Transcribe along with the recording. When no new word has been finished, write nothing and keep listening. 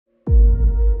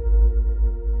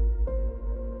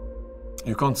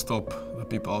You can't stop the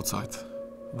people outside,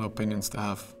 the opinions they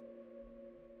have.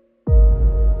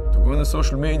 To go on the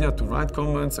social media, to write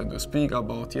comments and to speak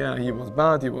about, yeah, he was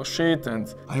bad, he was shit,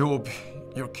 and I hope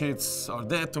your kids are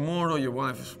dead tomorrow, your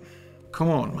wife. Come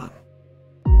on, man.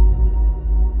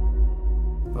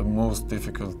 The most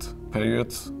difficult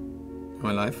period in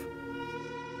my life.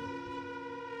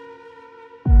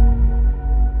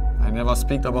 I never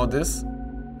speak about this,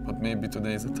 but maybe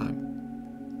today is the time.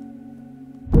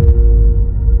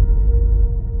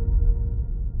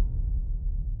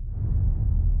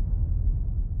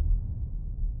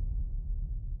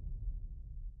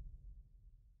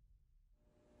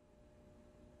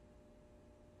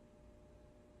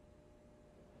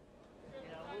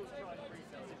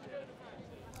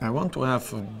 I want to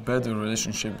have a better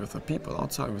relationship with the people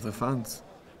outside, with the fans.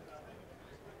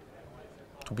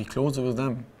 To be closer with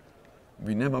them.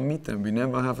 We never meet them, we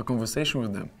never have a conversation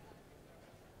with them.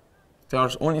 They are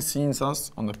only seeing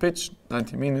us on the pitch,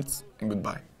 90 minutes, and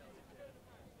goodbye.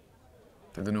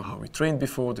 They don't know how we trained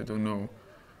before, they don't know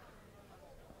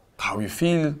how you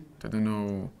feel, they don't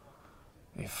know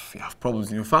if you have problems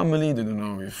in your family, they don't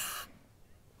know if...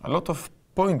 A lot of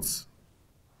points.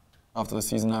 After the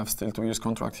season, I have still 2 years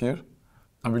contract here.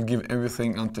 I will give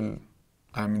everything until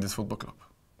I am in this football club.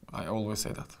 I always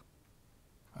say that.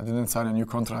 I didn't sign a new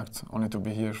contract only to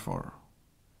be here for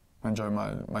enjoy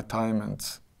my time and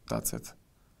that's it.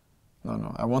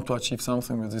 No, I want to achieve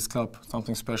something with this club,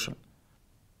 something special.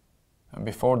 And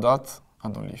before that, I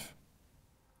don't leave.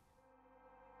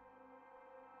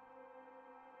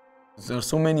 There are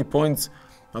so many points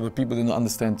that the people don't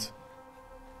understand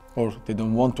or they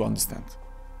don't want to understand.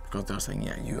 Because they're saying,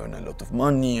 yeah, you earn a lot of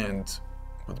money,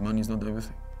 but money is not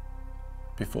everything.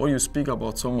 Before you speak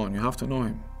about someone, you have to know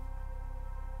him.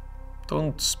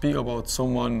 Don't speak about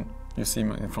someone you see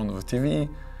him in front of a TV,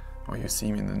 or you see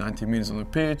him in the 90 minutes on the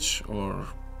pitch, or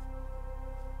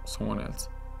someone else.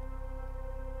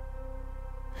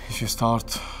 If you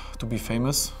start to be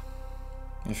famous,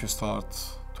 if you start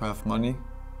to have money,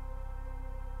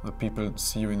 the people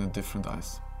see you in a different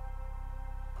eyes.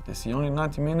 But they see only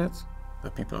 90 minutes, the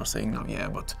people are saying now, yeah,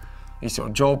 but it's your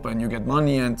job and you get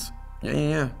money and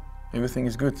yeah, everything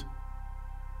is good.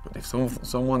 But if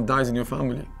someone dies in your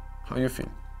family, how you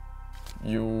feel?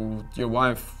 Your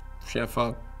wife, she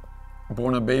have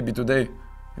born a baby today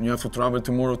and you have to travel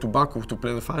tomorrow to Baku to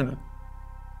play the final.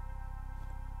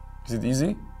 Is it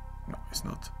easy? No, it's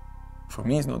not. For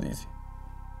me, it's not easy.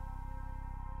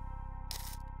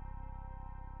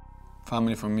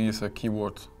 Family for me is a key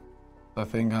word. I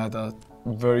think I had a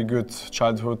very good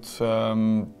childhood,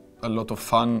 a lot of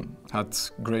fun, had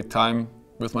great time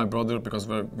with my brother because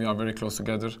we are very close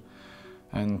together.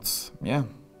 And yeah,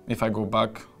 if I go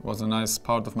back, it was a nice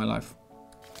part of my life.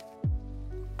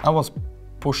 I was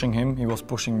pushing him, he was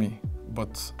pushing me,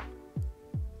 but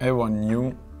everyone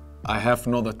knew I have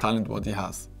not the talent what he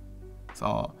has.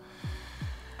 So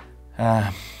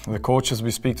the coaches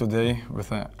we speak today with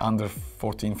the under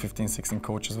 14, 15, 16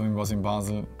 coaches when he was in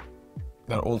Basel,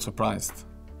 they're all surprised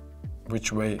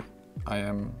which way I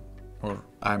am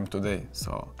today.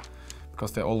 So,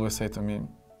 because they always say to me,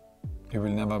 you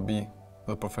will never be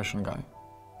the professional guy.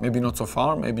 Maybe not so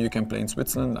far, maybe you can play in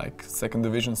Switzerland, like second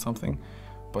division something,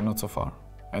 but not so far.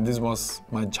 And this was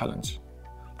my challenge.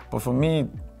 But for me,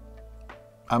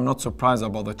 I'm not surprised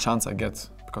about the chance I get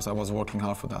because I was working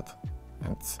hard for that.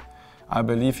 And I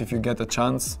believe if you get a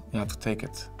chance, you have to take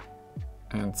it.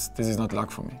 And this is not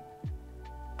luck for me.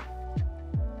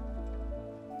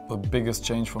 The biggest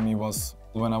change for me was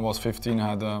when I was 15, I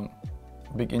had a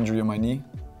big injury on my knee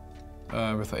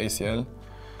with the ACL.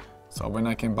 So when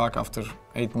I came back after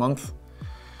 8 months,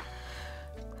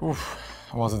 it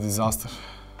was a disaster.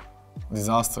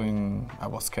 I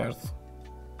was scared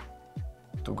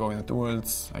to go in the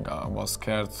duels, I was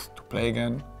scared to play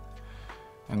again.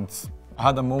 And I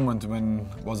had a moment when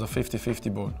it was a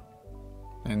 50-50 ball.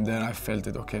 And then I felt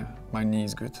it, okay, my knee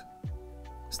is good.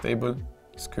 Stable,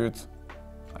 it's good.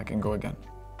 I can go again.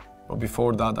 But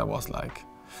before that, I was like,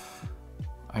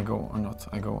 I go or not,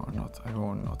 I go or not, I go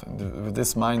or not. And with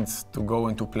this mind to go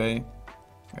and to play,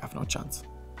 you have no chance.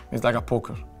 It's like a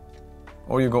poker.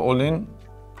 Or you go all in,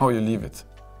 or you leave it.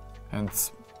 And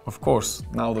of course,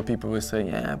 now the people will say,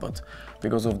 yeah, but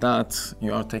because of that,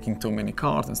 you are taking too many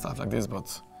cards and stuff like this,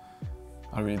 but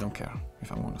I really don't care,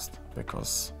 if I'm honest.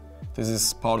 Because this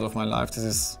is part of my life, this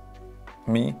is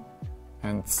me,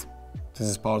 and this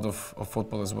is part of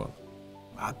football as well.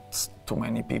 I had too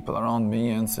many people around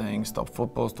me and saying, stop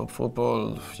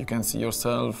football, you can see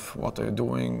yourself, what are you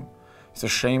doing? It's a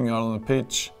shame you are on the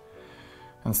pitch,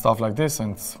 and stuff like this.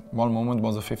 And one moment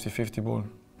was a 50-50 ball.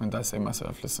 And I say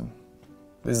myself, listen,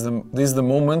 This is the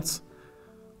moment,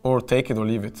 or take it or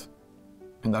leave it.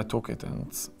 And I took it,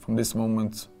 and from this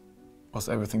moment was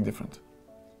everything different.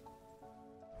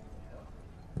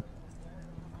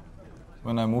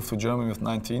 When I moved to Germany with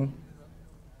 19,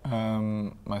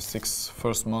 my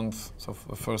first month, so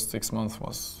the first 6 months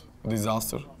was a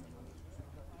disaster.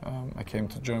 I came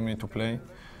to Germany to play,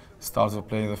 started to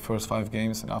play the first 5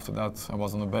 games, and after that I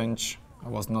was on the bench, I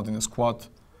was not in the squad.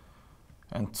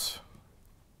 And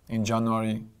in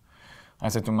January, I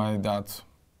said to my dad,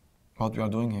 what we are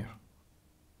doing here?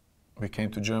 We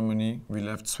came to Germany, we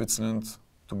left Switzerland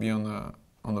to be on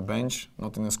the bench,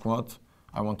 not in the squad.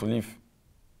 I want to leave.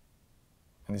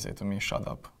 And he said to me, shut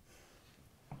up.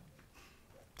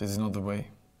 This is not the way.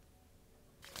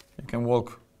 You can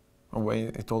walk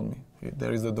away, he told me.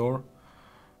 There is the door,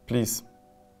 please.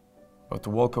 But to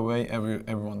walk away,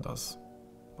 everyone does.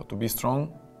 But to be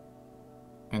strong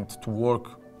and to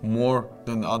work more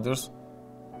than others,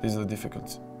 this is the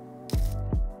difficulty.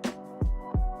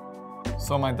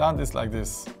 So my dad is like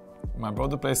this. My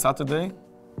brother plays Saturday,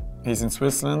 he's in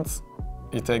Switzerland,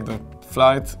 he takes the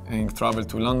flight and he travels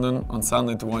to London on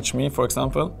Sunday to watch me, for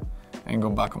example, and go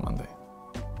back on Monday.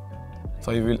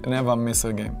 So he will never miss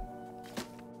a game.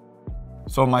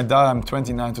 So my dad, I'm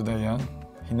 29 today, yeah?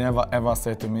 He never ever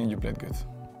said to me, you played good.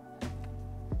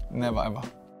 Never ever.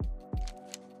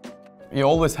 He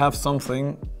always has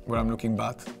something where I'm looking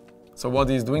bad. So what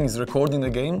he's doing is recording the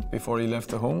game before he left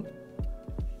the home.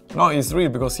 No, it's real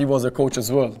because he was a coach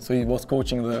as well. So he was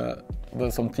coaching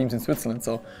some teams in Switzerland.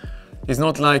 So it's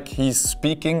not like he's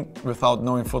speaking without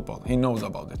knowing football. He knows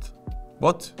about it.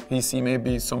 But he sees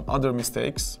maybe some other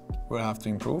mistakes where I have to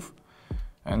improve.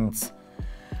 And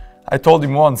I told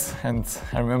him once, and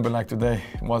I remember like today,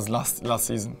 it was last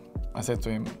season. I said to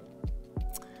him,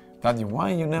 Daddy, why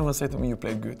you never say to me you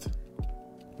played good?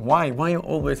 Why you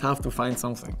always have to find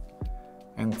something?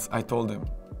 And I told him,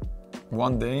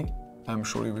 one day, I'm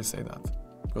sure he will say that,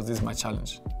 because this is my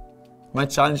challenge. My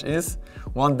challenge is,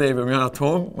 one day when we are at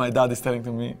home, my dad is telling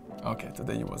to me, okay,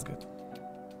 today you was good.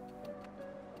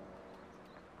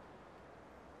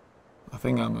 I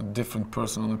think I'm a different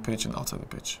person on the pitch and outside the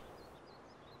pitch.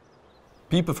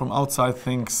 People from outside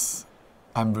thinks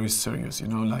I'm very serious, you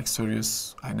know, like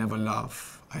serious, I never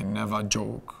laugh, I never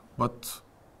joke. But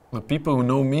the people who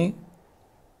know me,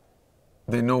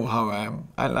 they know how I am.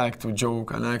 I like to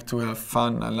joke, I like to have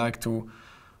fun, I like to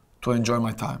enjoy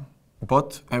my time.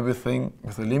 But everything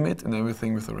with a limit and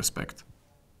everything with a respect.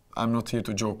 I'm not here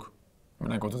to joke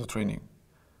when I go to the training.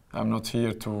 I'm not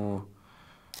here to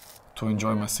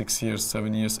enjoy my 6 years,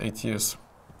 7 years, 8 years,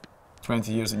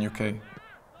 20 years in UK.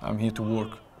 I'm here to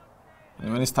work.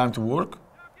 And when it's time to work,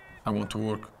 I want to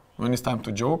work. When it's time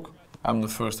to joke, I'm the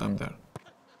first time there.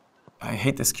 I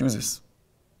hate excuses.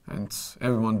 And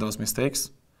everyone does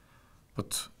mistakes.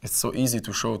 But it's so easy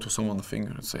to show to someone the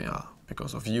finger and say, ah,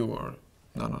 because of you, or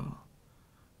no.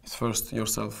 It's first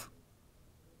yourself.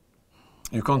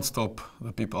 You can't stop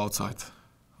the people outside,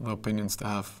 the opinions they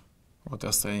have, what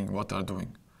they're saying, what they're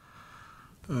doing.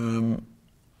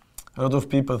 A lot of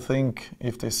people think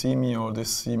if they see me or they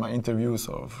see my interviews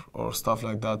or stuff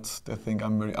like that, they think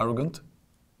I'm very arrogant.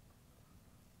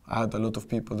 I had a lot of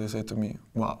people, they say to me,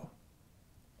 wow,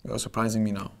 you're surprising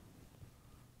me now.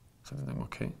 I said to them,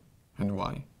 okay, and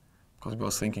why? Because I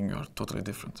was thinking you are totally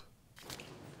different.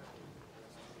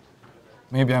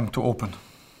 Maybe I'm too open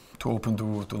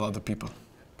to other people,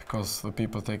 because the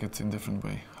people take it in a different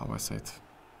way, how I say it.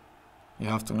 You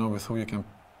have to know with who you can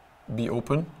be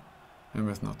open and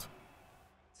with not.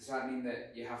 Does that mean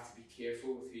that you have to be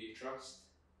careful with who you trust?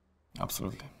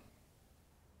 Absolutely.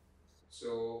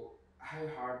 So, how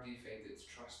hard do you find it to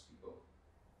trust people?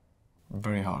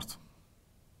 Very hard.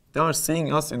 They are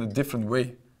seeing us in a different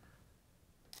way.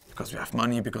 Because we have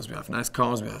money, because we have nice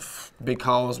cars, we have big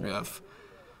house, we have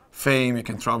fame, we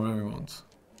can travel where we want.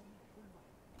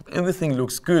 But everything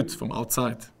looks good from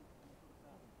outside.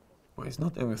 But it's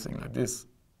not everything like this.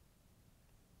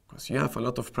 Because you have a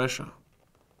lot of pressure.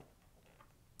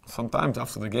 Sometimes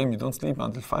after the game you don't sleep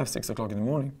until 5, 6 o'clock in the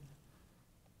morning.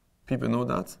 People know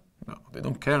that? No, they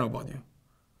don't care about you.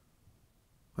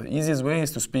 The easiest way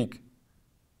is to speak.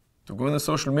 To go on the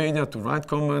social media, to write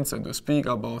comments and to speak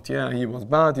about, yeah, he was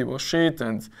bad, he was shit,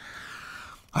 and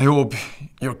I hope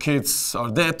your kids are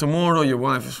dead tomorrow, your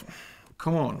wife.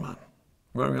 Come on, man.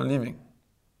 Where are we living?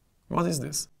 What is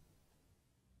this?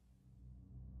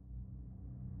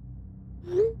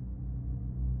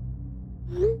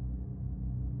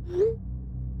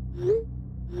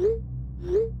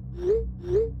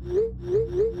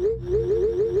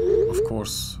 Of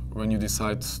course, when you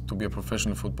decide to be a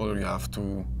professional footballer, you have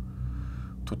to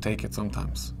take it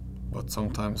sometimes. But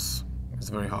sometimes It's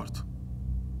very hard.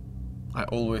 I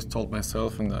always told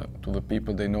myself and to the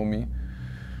people they know me,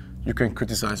 you can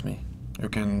criticize me. You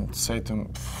can say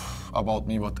about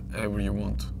me whatever you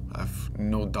want. I have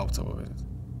no doubts about it.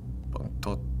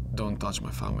 But don't touch my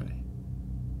family,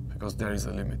 because there is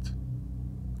a limit.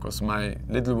 Because my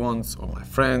little ones, or my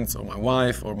friends, or my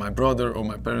wife, or my brother, or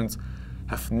my parents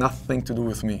have nothing to do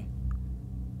with me.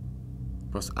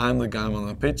 Because I'm the guy on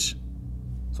the pitch,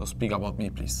 so speak about me,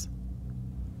 please.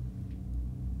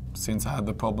 Since I had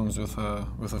the problems with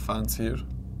the fans here,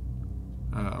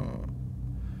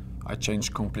 I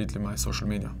changed completely my social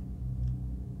media.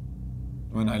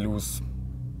 When I lose,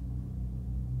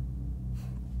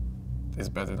 it's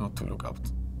better not to look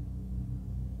out.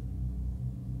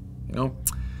 You know,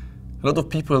 a lot of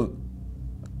people,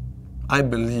 I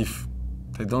believe,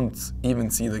 they don't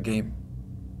even see the game.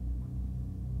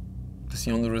 They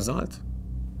see on the result,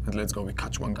 and let's go, we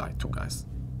catch one guy, two guys.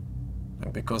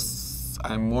 And because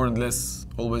I'm more and less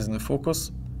always in the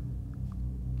focus,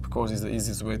 because it's the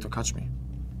easiest way to catch me.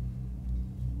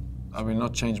 I will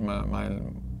not change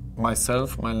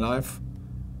myself, my life,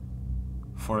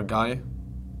 for a guy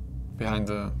behind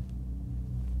the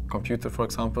computer, for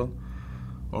example,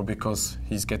 or because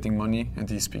he's getting money and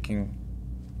he's speaking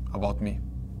about me.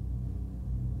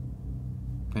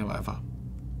 Never ever.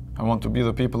 I want to be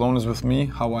the people honest with me,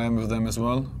 how I am with them as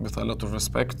well, with a lot of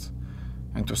respect,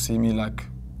 and to see me like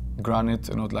Granit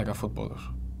and not like a footballer.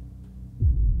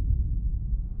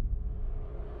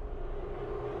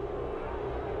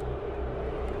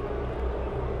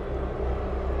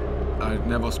 I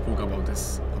never spoke about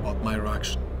this, about my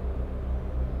reaction.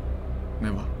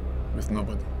 Never, with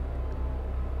nobody.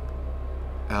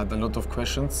 I had a lot of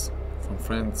questions from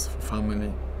friends, from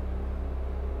family.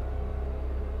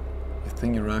 You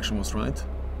think your reaction was right?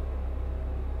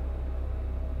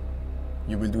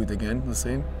 You will do it again, the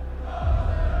same?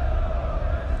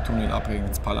 2-0 up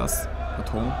against Palace at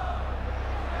home.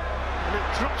 And it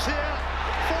drops here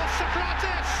for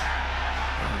Socrates.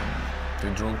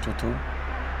 They draw 2-2.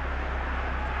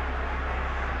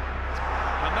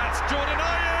 And that's Jordan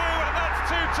Ayew, and that's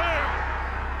 2-2.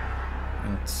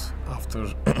 And after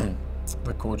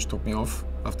the coach took me off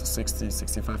after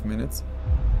 65 minutes.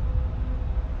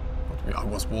 But I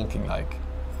was walking like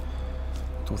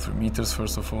 2-3 meters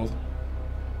first of all.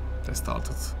 They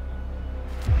started.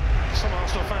 Some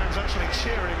Arsenal fans actually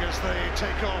cheering as they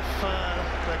take off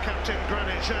their captain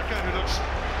Granit Xhaka, who looks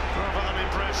rather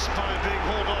unimpressed by being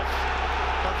hauled off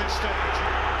at this stage.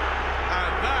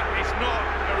 And that is not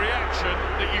a reaction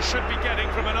that you should be getting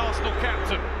from an Arsenal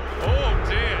captain. Oh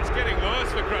dear, it's getting worse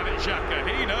for Granit Xhaka.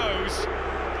 He knows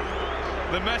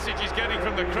the message he's getting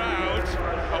from the crowd.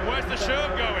 And where's the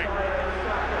shirt going?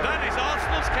 That is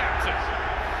Arsenal's captain.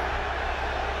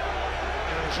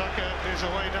 Xhaka is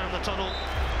away down the tunnel,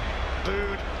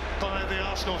 booed by the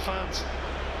Arsenal fans.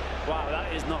 Wow,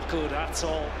 that is not good at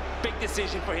all. Big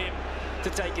decision for him to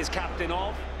take his captain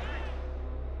off.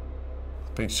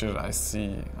 Picture, I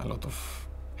see a lot of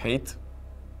hate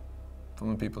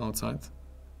from the people outside.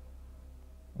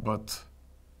 But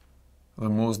the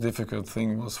most difficult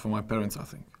thing was for my parents, I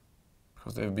think,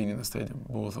 because they've been in the stadium,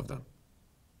 both of them.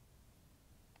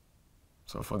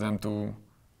 So for them to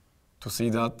see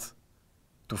that,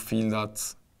 to feel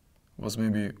that, was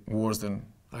maybe worse than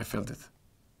I felt it.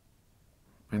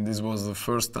 And this was the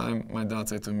first time my dad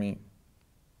said to me,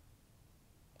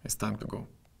 it's time to go.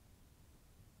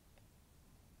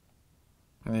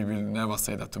 And he will never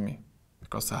say that to me,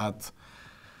 because I had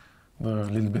the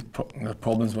little bit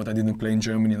problems, but I didn't play in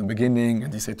Germany in the beginning,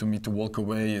 and he said to me to walk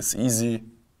away is easy.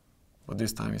 But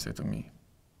this time he said to me,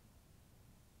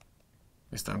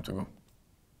 it's time to go.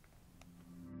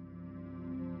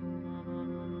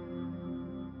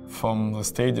 From the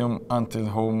stadium until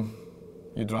home,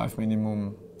 you drive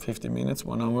minimum 50 minutes,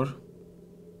 1 hour.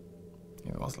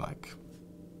 It was like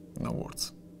no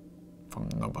words from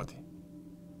nobody.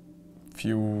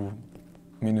 Few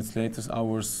minutes later,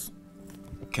 hours,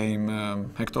 came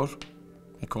Hector.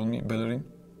 He called me, Bellerin,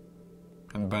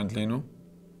 and Bernd Leno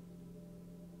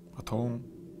at home,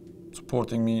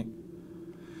 supporting me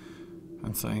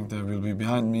and saying they will be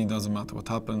behind me, doesn't matter what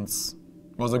happens.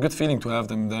 It was a good feeling to have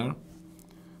them there.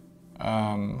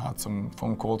 Had some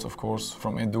phone calls, of course,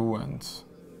 from Edu,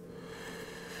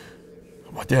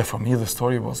 but yeah, for me the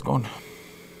story was gone.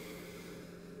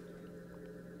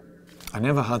 I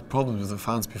never had problems with the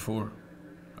fans before.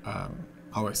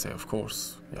 How I say, of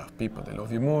course, you have people, they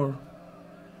love you more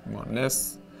or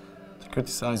less. They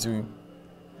criticize you.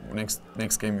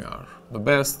 Next game you are the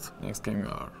best, next game you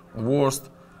are the worst.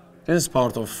 This is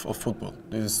part of football,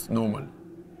 this is normal.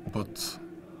 But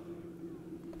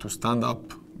to stand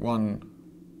up one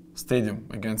stadium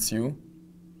against you,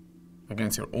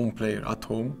 against your own player at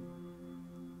home,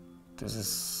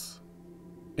 this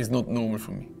is not normal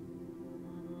for me.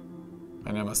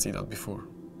 I never see that before.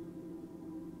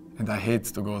 And I hate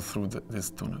to go through this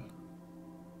tunnel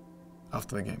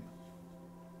after the game,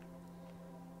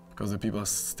 because the people are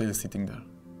still sitting there.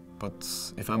 But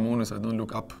if I'm honest, I don't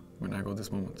look up when I go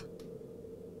this moment.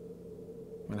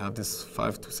 When I have this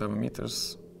 5 to 7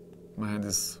 meters, my head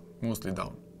is mostly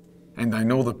down. And I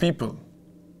know the people.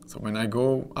 So when I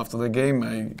go after the game,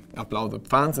 I applaud the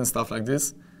fans and stuff like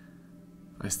this.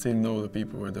 I still know the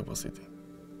people where they were sitting.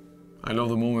 I love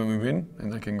the moment we win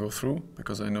and I can go through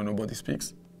because I know nobody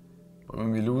speaks. But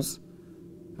when we lose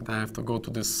and I have to go to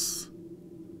this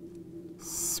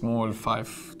small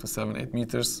 5 to 7, 8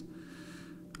 meters,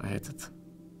 I hate it.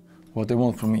 What they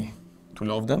want from me? To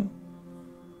love them?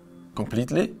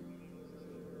 Completely?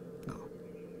 No.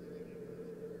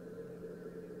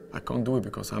 I can't do it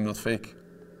because I'm not fake.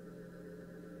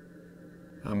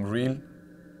 I'm real,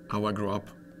 how I grew up.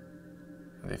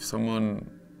 And if someone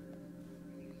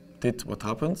did what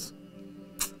happens,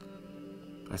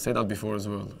 I said that before as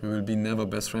well, we will be never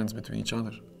best friends between each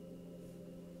other.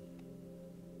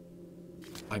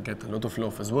 I get a lot of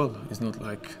love as well. It's not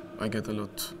like I get a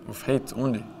lot of hate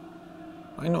only.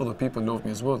 I know the people love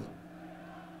me as well.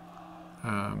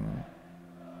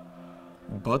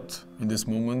 But in this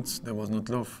moment, there was not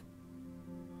love.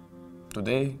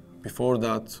 Today, before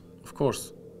that, of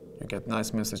course, you get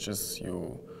nice messages,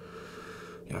 you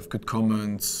have good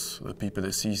comments, the people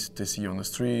they see you on the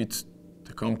street,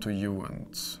 they come to you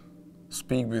and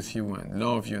speak with you and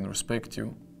love you and respect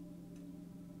you.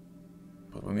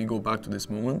 But when we go back to this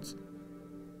moment,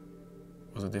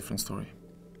 it was a different story.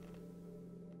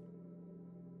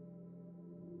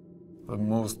 The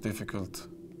most difficult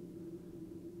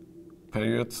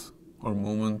period or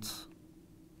moment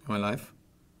in my life,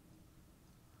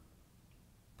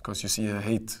 because you see the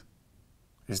hate.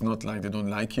 It's not like they don't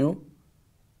like you,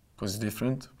 because it's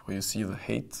different, but you see the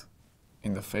hate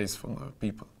in the face from the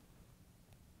people.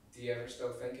 Do you ever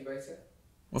still think about it?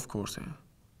 Of course, yeah.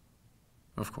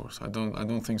 Of course. I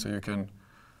don't think so you can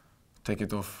take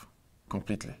it off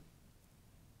completely.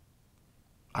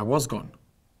 I was gone.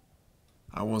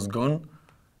 I was gone,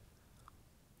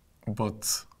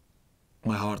 but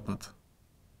my heart not.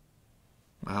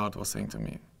 My heart was saying to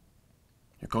me,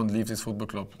 you can't leave this football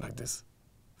club like this.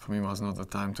 For me, it was not the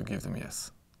time to give them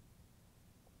yes.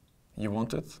 You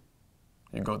want it,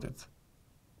 you got it.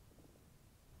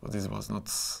 But this was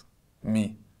not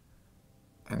me.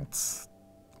 And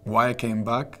why I came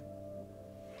back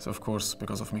is, of course,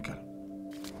 because of Mikel.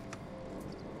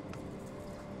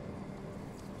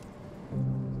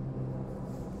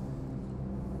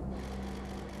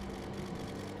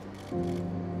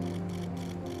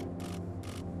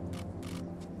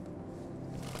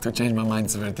 To change my mind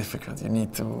is very difficult. You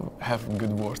need to have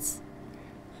good words.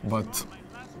 But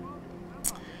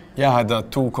yeah, I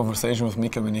had 2 conversations with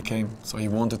Mikel when he came. So he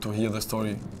wanted to hear the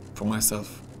story from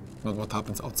myself, not what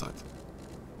happens outside.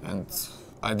 And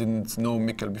I didn't know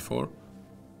Mikel before.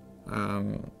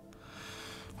 And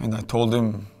I told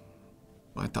him,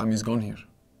 my time is gone here.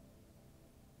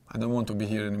 I don't want to be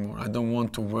here anymore. I don't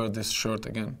want to wear this shirt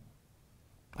again.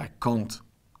 I can't.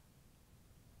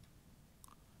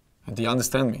 And he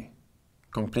understood me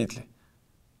completely.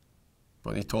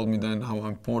 But he told me then how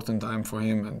important I am for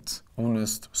him, and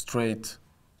honest, straight,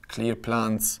 clear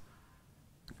plans,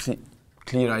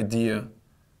 clear idea.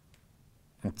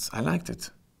 And I liked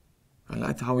it. I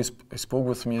liked how he spoke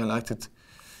with me. I liked it,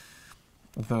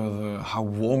 how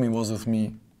warm he was with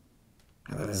me.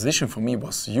 And the decision for me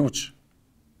was huge.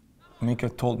 Mikel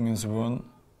told me as well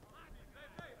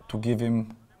to give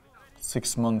him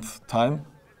 6 months time.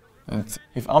 And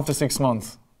if after 6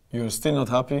 months you're still not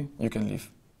happy, you can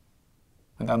leave.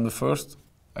 And I'm the first,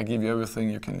 I give you everything,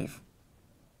 you can leave.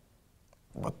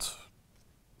 But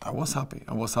I was happy.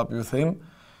 I was happy with him.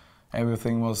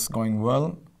 Everything was going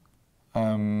well.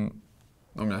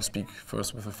 I speak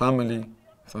first with the family,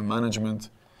 with the management,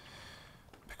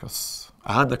 because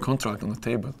I had the contract on the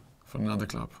table for another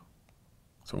club.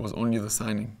 So it was only the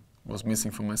signing was missing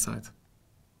from my side.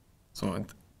 So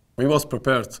we was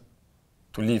prepared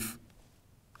to leave.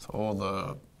 So all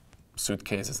the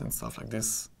suitcases and stuff like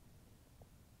this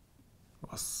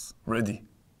was ready.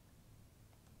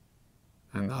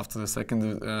 And after the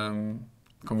second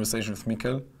conversation with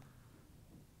Mikel,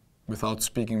 without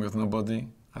speaking with nobody,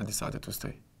 I decided to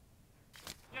stay.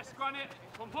 Yes, Granit,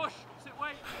 come push, sit,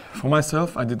 wait. For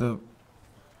myself, I did a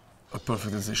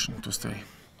perfect decision to stay.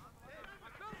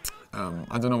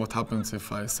 I don't know what happens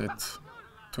if I said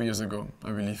 2 years ago,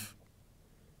 I will leave.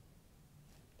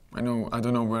 I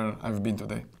don't know where I've been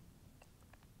today,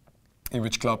 in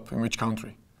which club, in which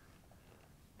country.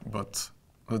 But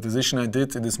the decision I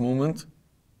did in this moment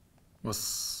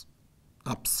was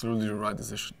absolutely the right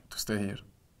decision, to stay here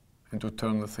and to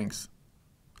turn the things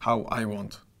how I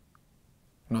want,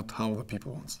 not how the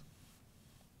people want.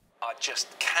 I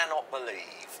just cannot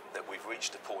believe that we've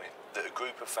reached a point that a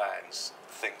group of fans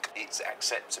think it's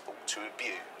acceptable to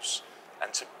abuse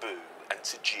and to boo and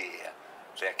to jeer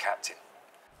their captain.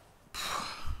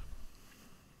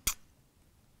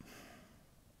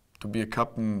 To be a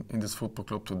captain in this football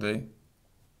club today,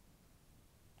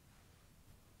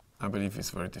 I believe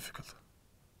it's very difficult.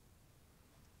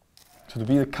 So to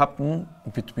be the captain,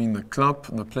 between the club,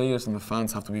 and the players and the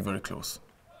fans have to be very close.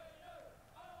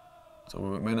 So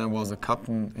when I was a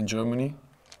captain in Germany,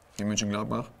 in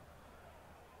Mönchengladbach,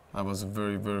 I was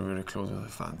very, very, very close with the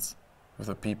fans, with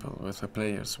the people, with the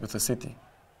players, with the city.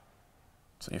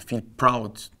 So you feel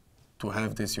proud to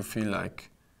have this, you feel like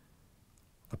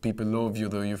the people love you,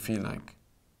 though you feel like.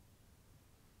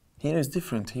 Here is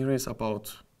different, here is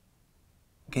about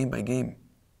game by game.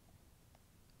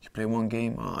 You play one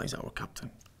game, he's our captain.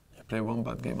 You play one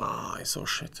bad game, he's so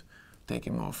shit. Take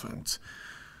him off and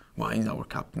why he's our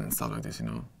captain and stuff like this, you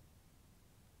know.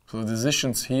 So the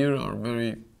decisions here are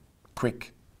very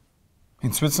quick.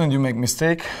 In Switzerland you make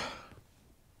mistake.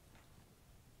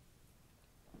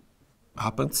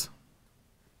 Happens.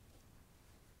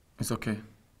 It's okay.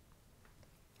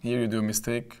 Here you do a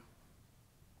mistake.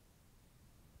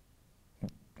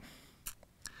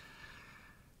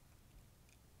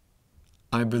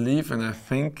 I believe and I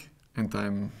think, and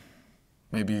I'm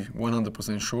maybe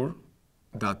 100% sure,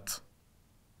 that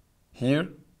here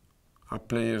are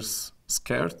players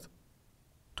scared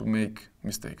to make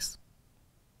mistakes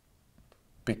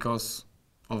because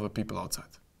of the people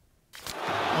outside.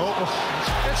 Oh,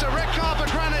 it's a red card for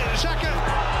Granit Xhaka.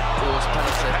 Oh, it's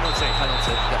penalty,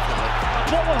 definitely.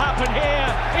 And what will happen here?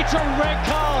 It's a red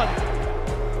card.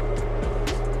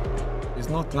 It's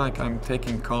not like I'm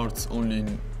taking cards only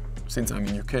since I'm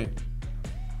in UK.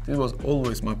 This was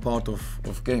always my part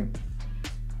of game.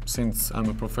 Since I'm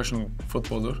a professional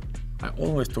footballer, I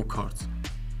always took cards.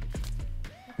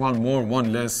 One more,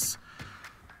 one less.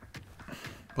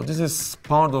 But this is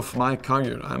part of my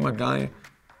career. I'm a guy,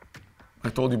 I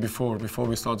told you before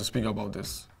we start to speak about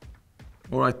this.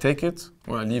 Or I take it,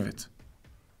 or I leave it.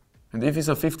 And if it's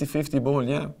a 50-50 ball,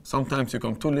 yeah, sometimes you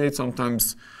come too late,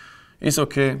 sometimes it's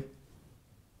okay.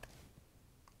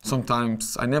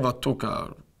 Sometimes I never took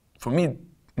for me,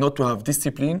 not to have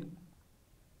discipline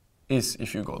is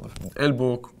if you got the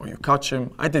elbow or you catch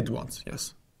him. I did once,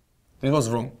 yes. It was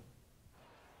wrong.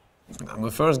 And I'm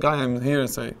the first guy I'm here and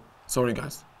say, sorry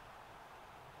guys.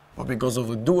 But because of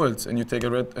the duels and you take a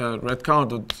red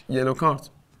card or yellow card,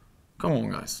 come on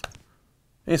guys.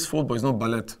 It's football, it's not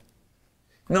ballet.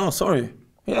 No, sorry.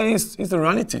 Yeah, it's the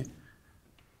reality.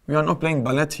 We are not playing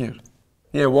ballet here.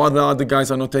 Yeah, why the other guys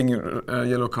are not taking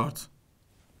yellow cards?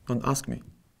 Don't ask me.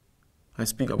 I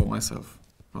speak about myself,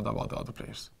 not about the other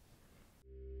players.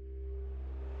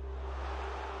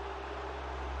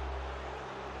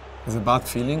 It's a bad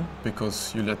feeling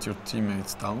because you let your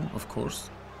teammates down, of course.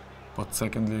 But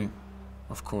secondly,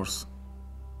 of course,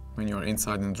 when you're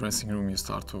inside in the dressing room, you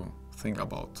start to think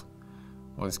about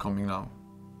what is coming now.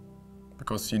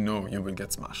 Because you know you will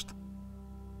get smashed.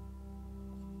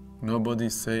 Nobody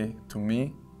say to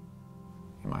me,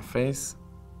 in my face,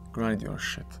 Granit, you're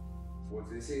shit. What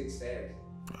did they say instead?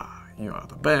 You are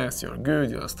the best, you're good,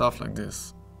 you're stuff like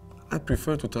this. I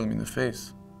prefer to tell me in the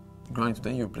face, Granit,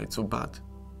 today you played so bad.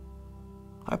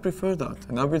 I prefer that,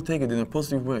 and I will take it in a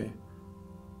positive way.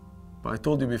 But I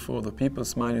told you before, the people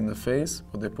smile in the face,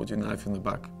 but they put your knife in the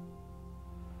back.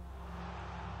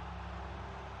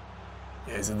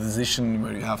 Yeah, it's a decision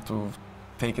where you have to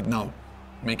take it now,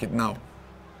 make it now.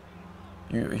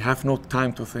 You have no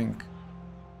time to think.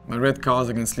 My red card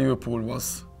against Liverpool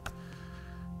was,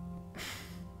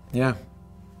 yeah.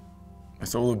 I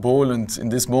saw the ball, and in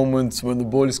this moment, when the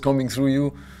ball is coming through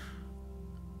you,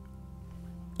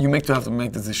 you have to make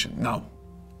a decision now.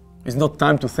 It's not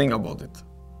time to think about it.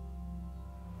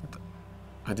 But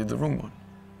I did the wrong one.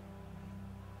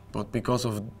 But because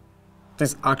of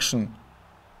this action,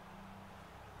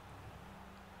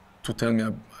 to tell me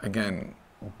again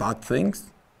bad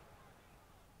things,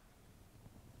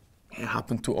 it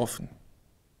happened too often.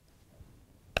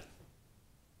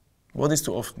 What is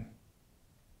too often?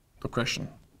 The question.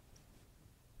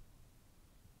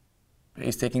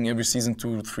 He's taking every season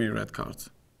 2 or 3 red cards.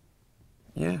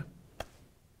 Yeah.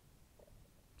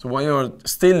 So why you are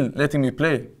still letting me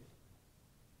play?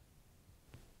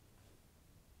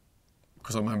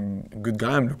 because I'm a good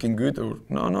guy, I'm looking good, or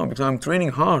no, because I'm training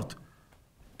hard.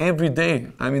 Every day,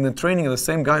 I'm in the training the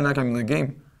same guy like I'm in the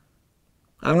game.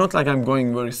 I'm not like I'm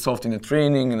going very soft in the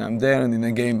training and I'm there and in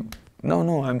the game.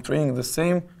 No, I'm training the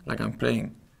same like I'm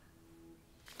playing.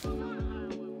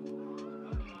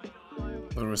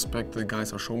 The respect the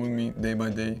guys are showing me day by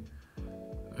day,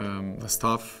 the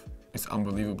staff is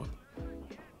unbelievable.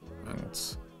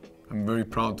 And I'm very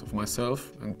proud of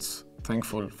myself and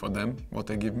thankful for them, what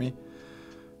they give me.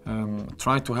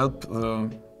 Try to help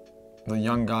the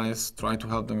young guys, try to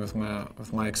help them with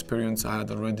my experience I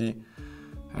had already.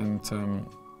 And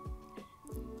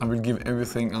I will give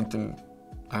everything until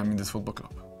I'm in this football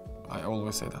club. I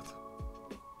always say that.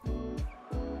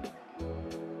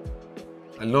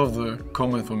 I love the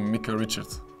comment from Mikel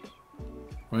Arteta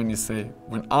when he say,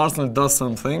 when Arsenal does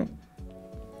something,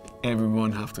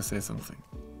 everyone has to say something.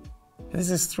 And this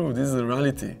is true, this is the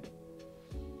reality.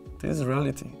 This is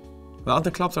reality. The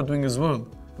other clubs are doing as well.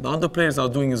 The other players are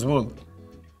doing as well.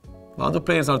 The other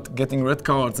players are getting red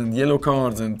cards and yellow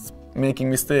cards and making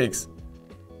mistakes.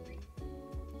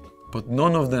 But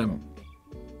none of them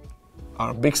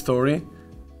are a big story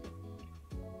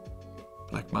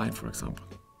like mine, for example.